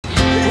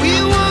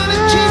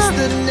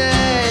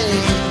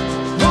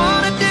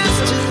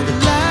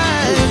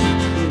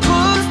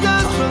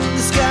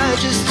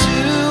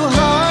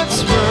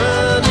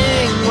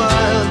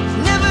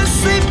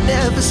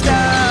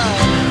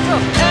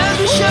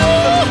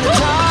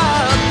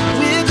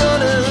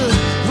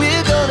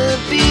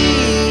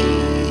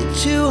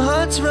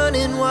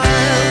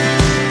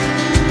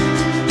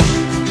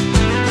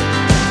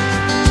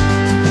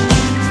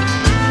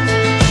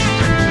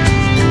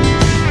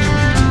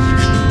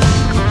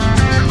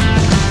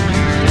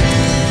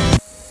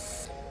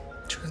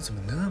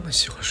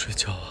睡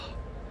觉啊？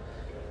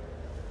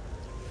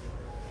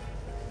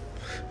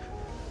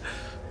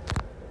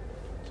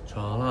起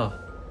床了，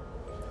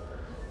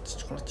起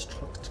床了，起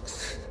床了，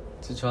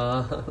起床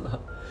了！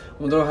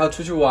我们等会儿还要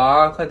出去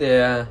玩，快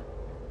点！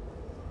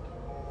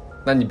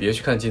那你别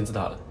去看金字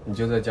塔了，你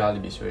就在家里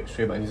面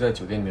睡吧，你就在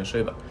酒店里面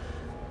睡吧。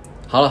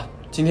好了，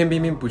今天冰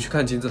冰不去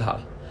看金字塔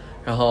了，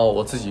然后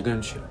我自己一个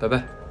人去，拜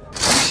拜。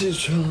起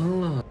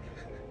床了，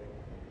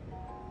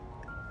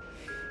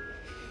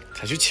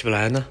咋就起不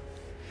来呢？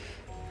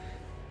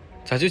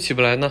咋就起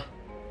不来呢？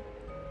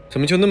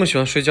怎么就那么喜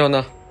欢睡觉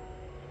呢？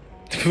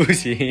不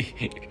行，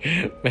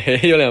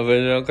没有2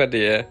分钟，快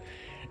点！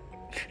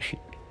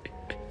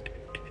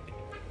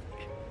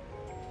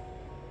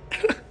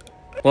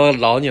我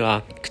饶你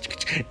了，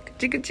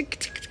这个，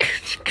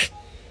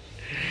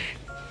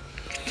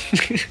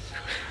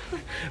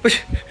不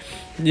是，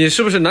你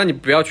是不是？那你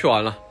不要去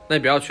玩了，那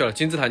你不要去了，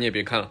金字塔你也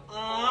别看了。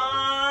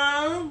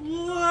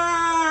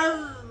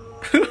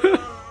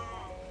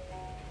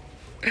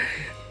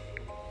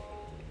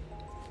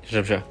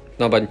是不是？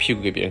那我把你屁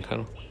股给别人看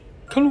了，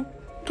看喽。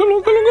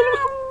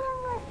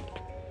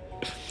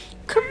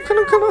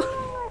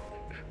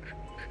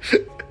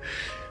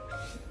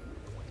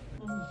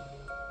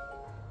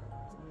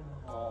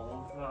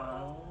好烦。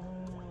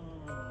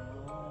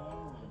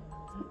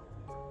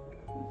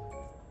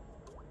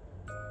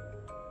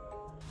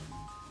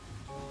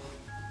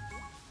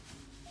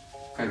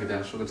快给大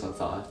家说个早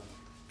安。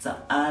早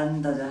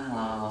安，大家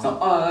好。早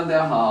安，大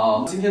家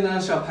好。今天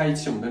呢是要拍一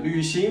期我们的旅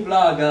行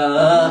vlog。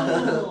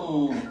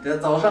大家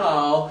早上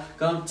好。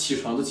刚起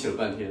床都起了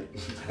半天。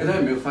大家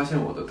有没有发现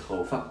我的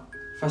头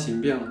发型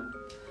变了，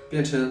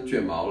变成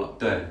卷毛了？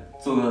对，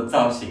做个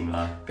造型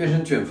了，变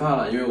成卷发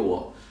了。因为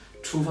我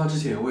出发之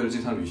前为了这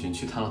趟旅行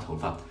去烫了头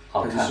发，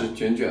它就是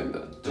卷卷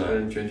的，整个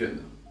人卷卷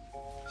的，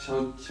小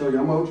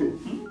羊毛卷。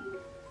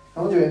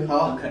羊毛卷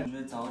好。因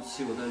为早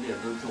起我的脸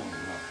都肿了，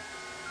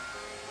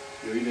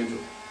有一点肿。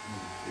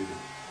有点，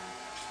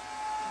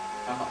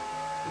还好，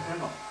还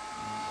好。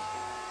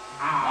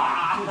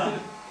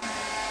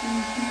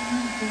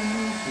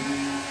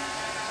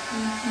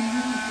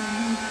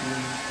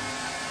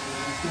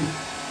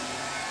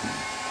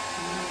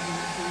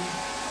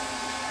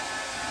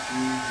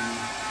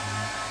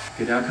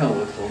给大家看我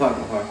的头发，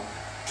等会儿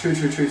吹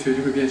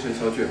就会变成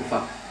小卷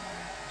发。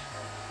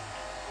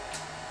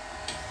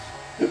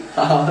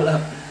好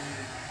了，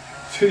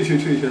吹它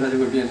就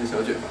会变成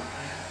小卷发。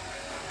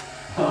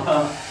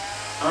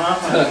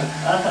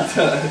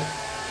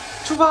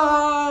出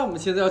发！我们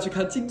现在要去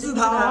看金字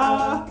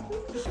塔。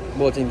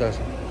墨镜戴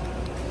上。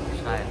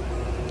晒。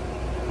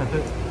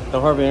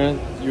等会儿别人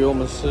以为我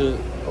们是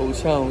偶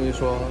像，我跟你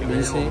说，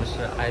明星。我们是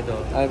idol，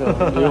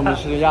 以为我们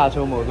是亚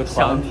洲某个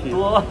团体，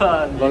某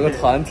个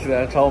团体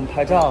来找我们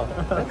拍照。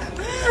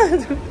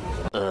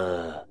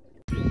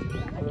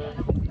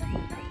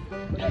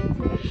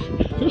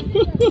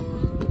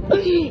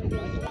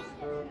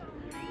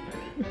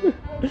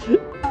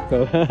走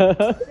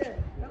了。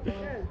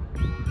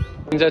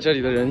在这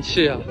里的人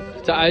气啊，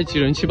在埃及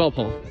人气爆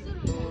棚。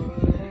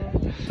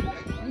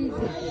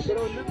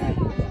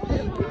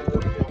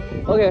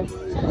OK。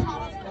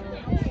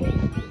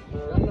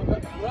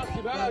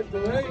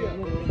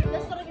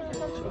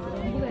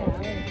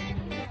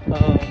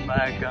Oh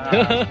my god！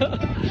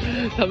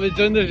 他们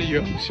真的是以为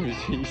我们是明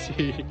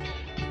星，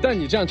但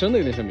你这样真的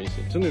有点像明星，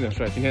真的有点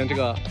帅。今天这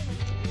个，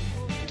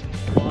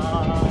哇！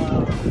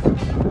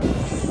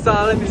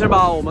没事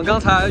吧？我们刚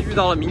才遇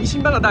到了明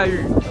星般的待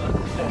遇。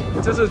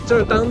就是这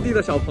儿当地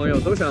的小朋友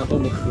都想和我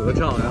们合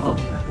照，然后，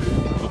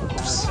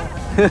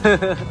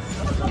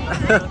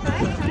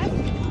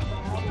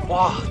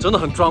哇，真的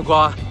很壮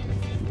观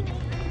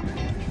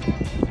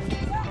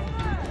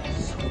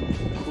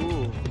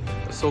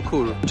 ，so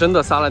cool， 真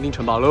的萨拉丁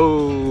城堡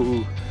喽，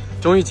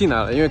终于进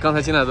来了，因为刚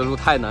才进来的路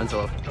太难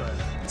走了，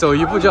走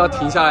一步就要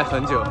停下来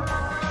很久。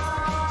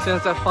现在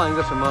在放一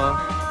个什么，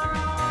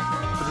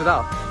不知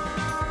道。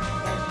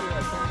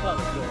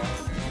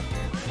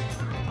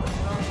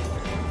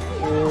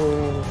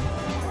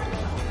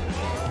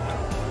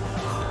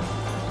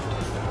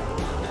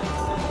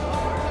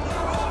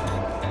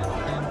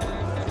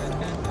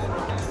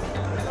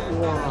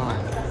哇！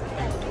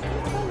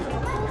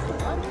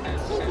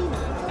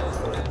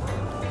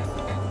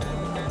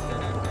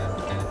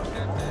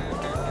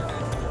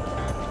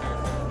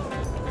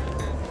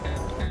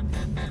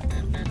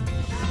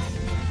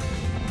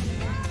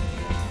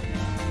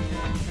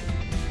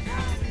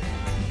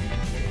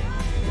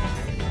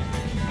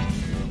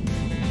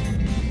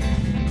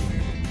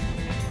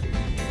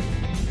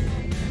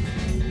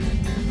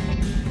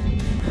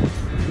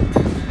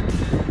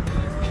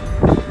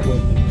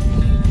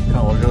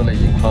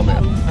到没有？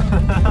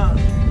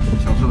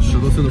小时候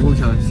10多岁的梦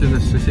想现在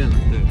实现了。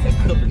对，在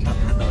课本上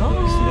看到的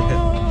东西。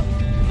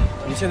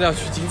我们现在要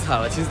去金字塔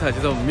了，金字塔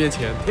就在我们面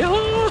前。天啊，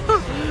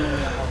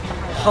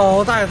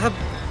好大呀！它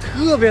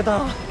特别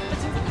大。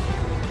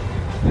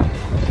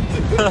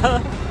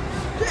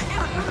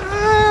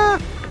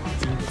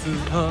金字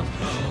塔，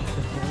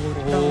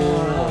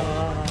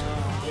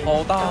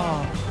好大，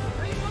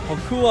好好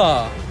酷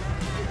啊！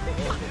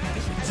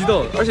激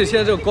动，而且现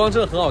在这个光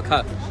真的很好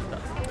看，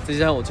再加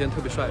上我今天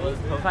特别帅，我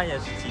头发也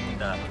是金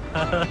的。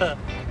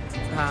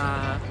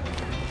啊，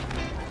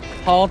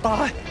好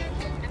大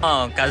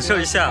呀！感受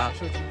一下。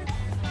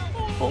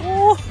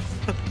哦，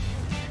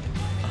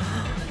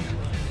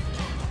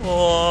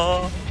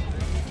哇，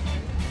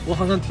我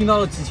好像听到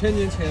了几千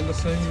年前的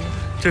声音。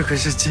这可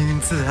是金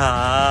字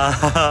塔！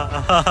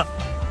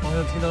我好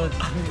像听到了几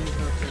千年前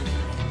的声音，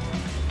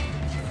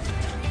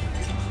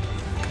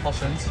好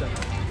神奇啊！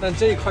但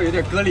这一块有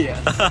点割脸。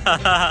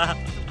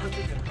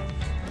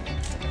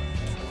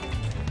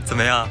怎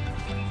么样？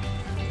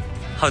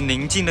好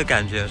宁静的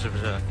感觉，是不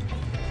是？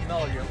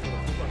到了远古的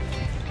部分。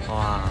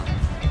哇！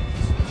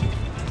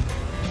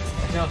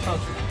要上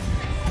去。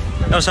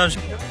要上去。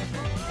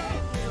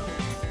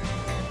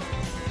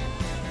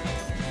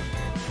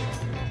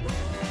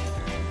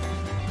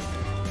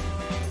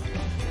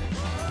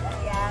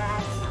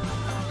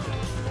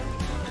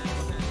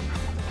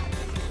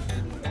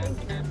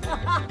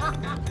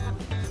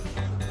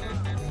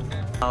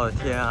我的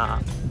天啊！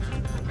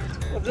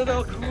我真的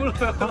要哭了。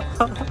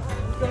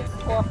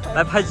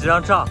来拍几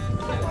张照。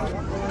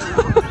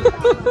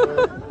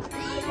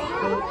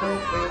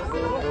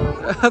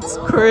That's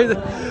crazy！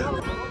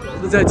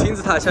 你在金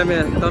字塔下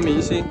面当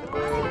明星。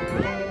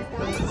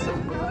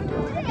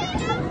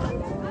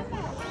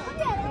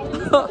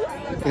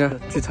你看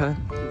聚餐，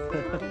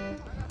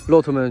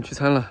骆驼们聚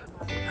餐了。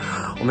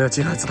我们要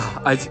进埃及塔，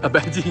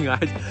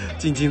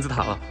进金字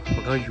塔了。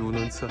我刚语无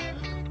伦次，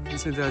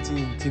现在要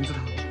进金字塔。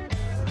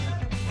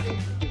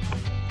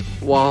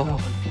哇！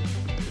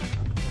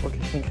 OK，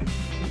 thank you.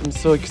 I'm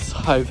so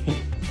excited.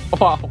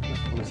 哇！我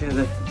们现在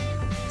在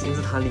金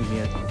字塔里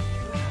面，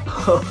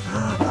好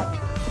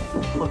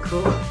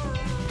酷！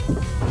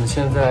我们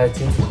现在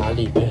金字塔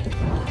里面，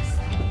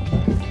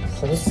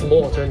很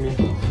small， 这里面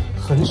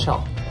很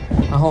小，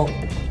然后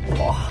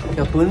哇，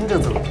要蹲着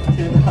走。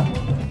天哪！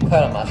快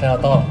了，马上要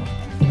到了。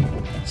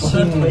我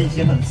的腿已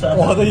经很酸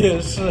了。我的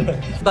也是。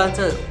一般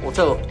在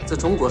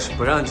中国是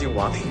不让进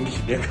王庭里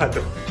面看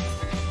的。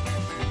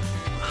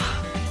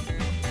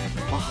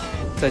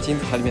 在金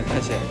字塔里面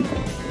探险，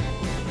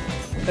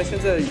但现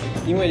在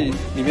因为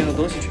里面的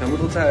东西全部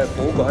都在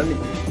博物馆里，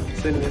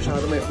所以里面啥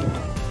都没有。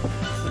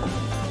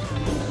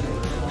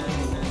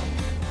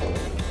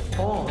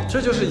哦，这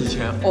就是以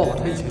前它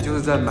以前就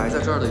是埋在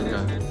这儿的应该。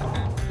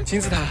金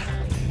字塔，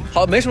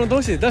好，没什么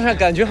东西，但是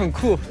感觉很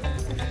酷，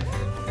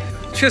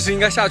确实应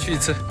该下去一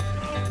次。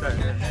对，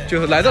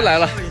就来都来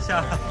了，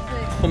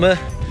我们。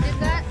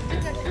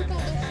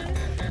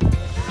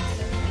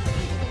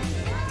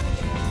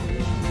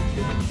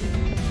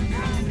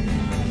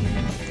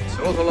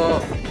 骆驼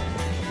喽！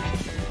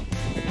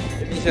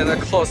你现在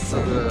cos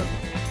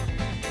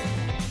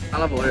阿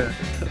拉伯人，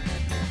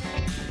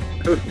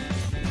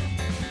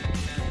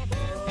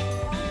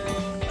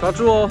抓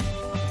住哦！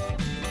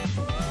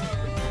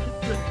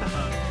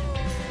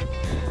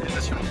别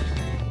再去了。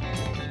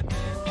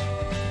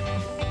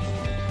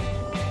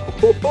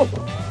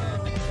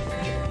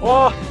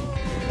哇！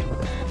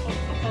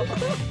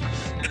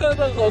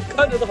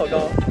看着都好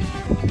高。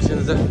现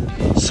在在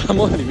沙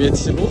漠里面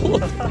骑骆驼。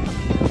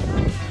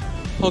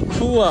 好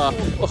酷啊！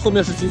哦，后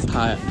面是金字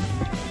塔哎，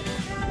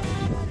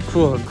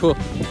酷，很酷。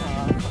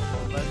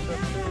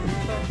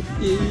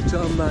一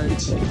装满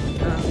情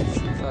感，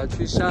出发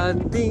去山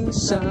顶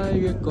晒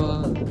月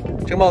光。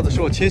这个帽子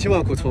是我千辛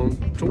万苦从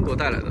中国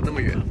带来的，那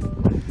么远，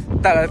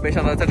带来没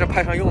想到在这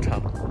派上用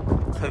场，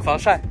很防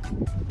晒。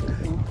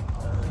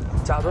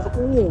假的是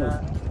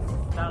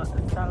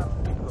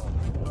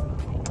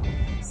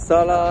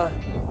萨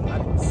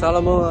拉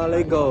蒙阿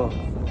雷狗。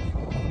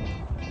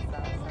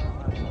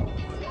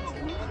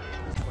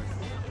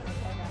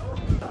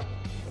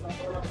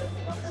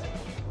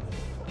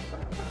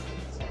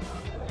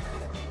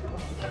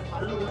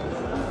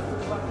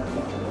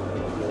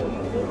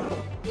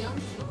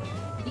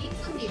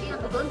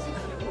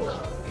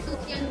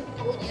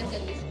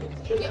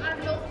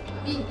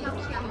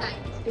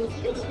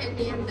 2000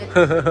年的，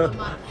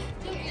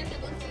这边的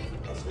东西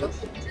都是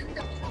真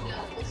的漂亮，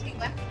都是有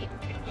外品。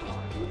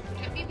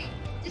看BinBin，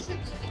这是第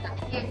一个，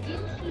眼睛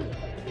是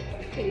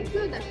黑色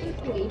的，是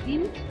水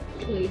晶，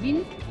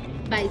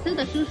白色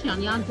的是想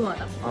要做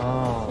的，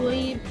所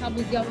以它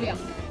不较量。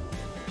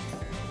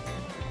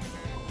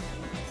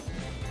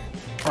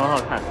很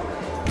好看。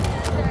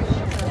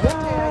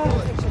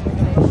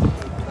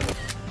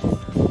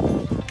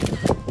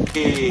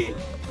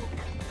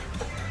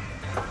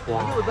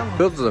哇，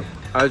鸽子，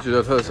埃及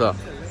的特色。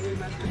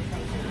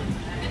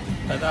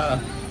太大了。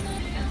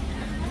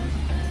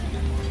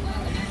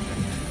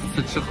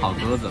是吃烤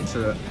鸽子，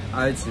是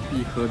埃及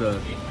必喝的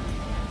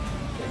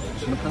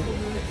什么汤？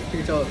这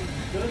个叫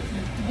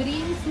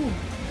green soup。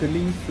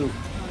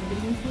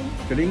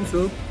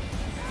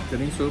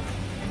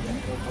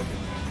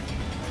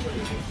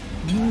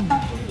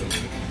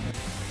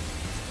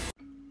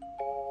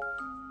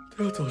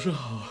大家早上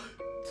好。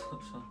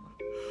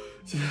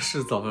今天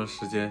是早上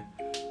时间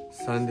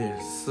3点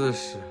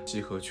40，集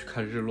合去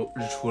看日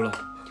出了。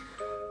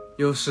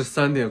又是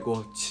3点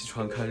过起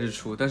床看日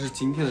出，但是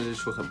今天的日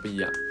出很不一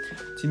样。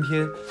今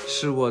天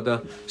是我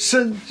的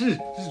生日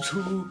日出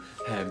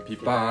 ，Happy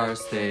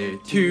birthday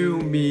to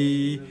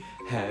me。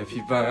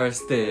 Happy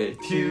birthday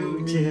to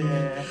me,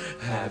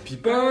 Happy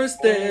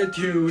birthday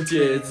to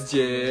戒子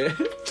姐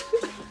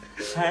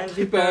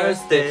 ，Happy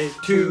birthday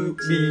to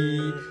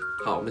me。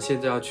好，我们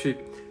现在要去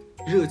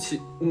热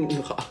气，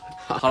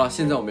好了，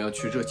现在我们要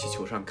去热气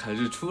球上看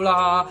日出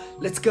啦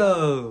 ，Let's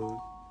go。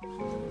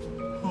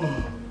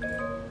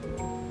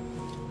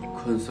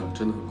困死了，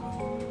真的很困，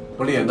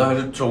我脸都还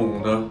是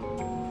肿的。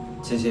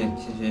欣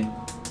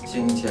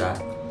欣起来。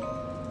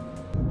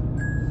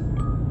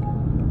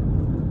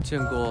 见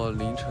过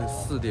凌晨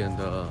4点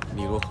的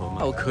尼罗河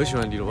吗？我可喜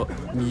欢尼罗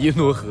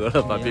河了，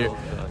把别人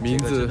名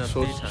字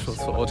说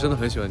错，我真的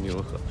很喜欢尼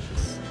罗河。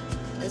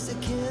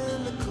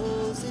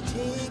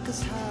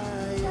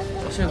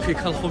我现在可以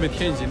看到后面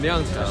天已经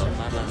亮起来了，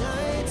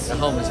然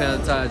后我们现在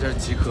在这儿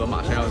集合，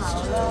马上要准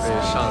备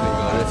上那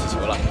个热气球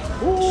了。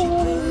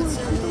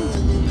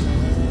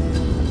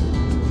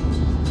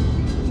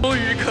终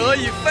于可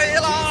以飞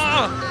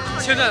啦！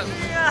现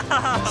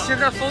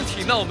在风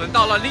停了，我们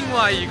到了另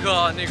外一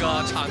个那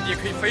个场地，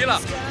可以飞了。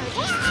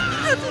哇，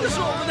这是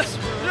我们的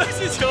热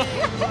气球！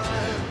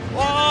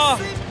哇，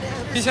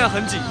你现在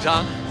很紧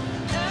张，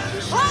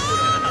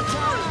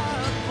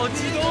好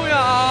激动呀！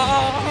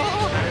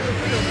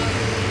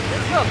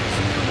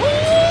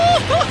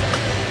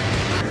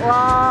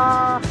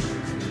哇，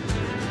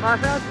马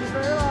上要起飞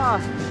了！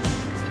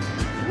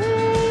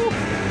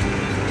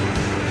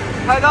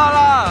拍到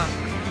了！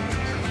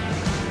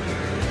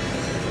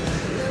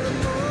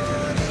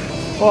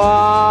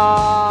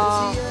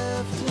 哇！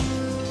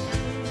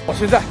我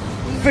现在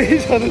非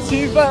常的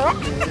兴奋，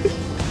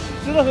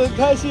真的很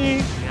开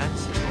心。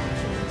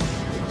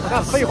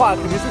那废话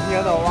肯定是平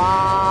安的，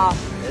哇！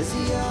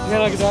天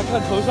呐，给大家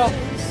看头上，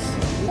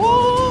哇！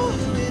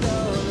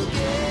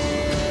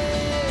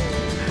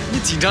你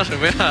紧张什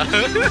么呀？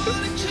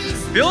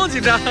不用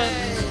紧张，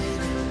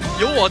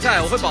有我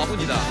在，我会保护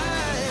你的。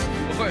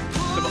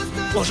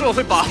我说我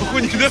会保护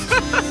你的。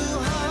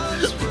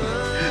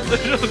我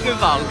说我会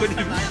保护你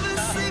的。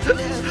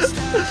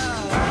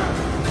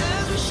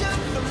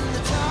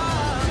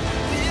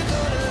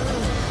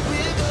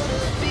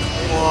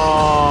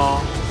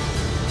 哇！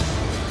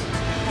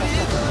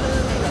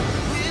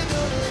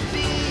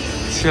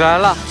起来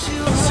了！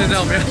现在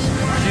我们已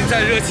经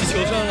在热气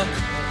球上了，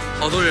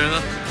好多人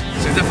啊，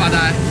谁在发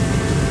呆？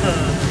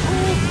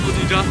好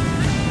紧张！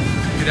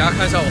给大家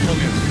看一下我后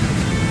面，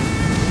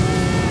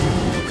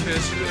全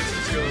是热气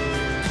球。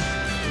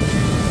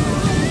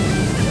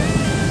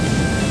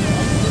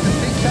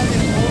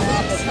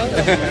 好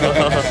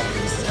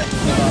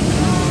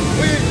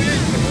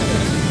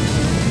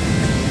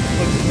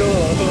激动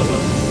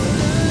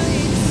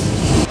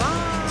啊！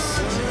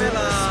起飞啦！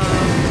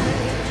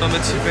我们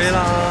起飞啦！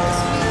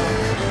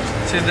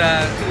现在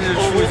日出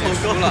已经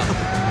出了，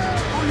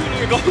越来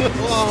越高了！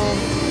哇，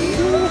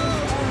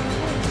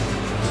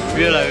越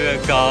来越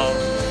高！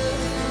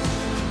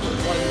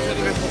哇，你在那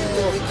边好多。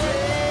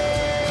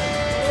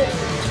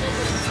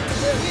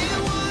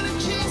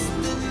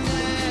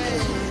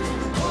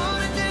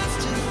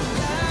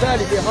 在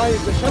里面还有一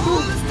个山洞，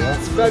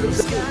在里面。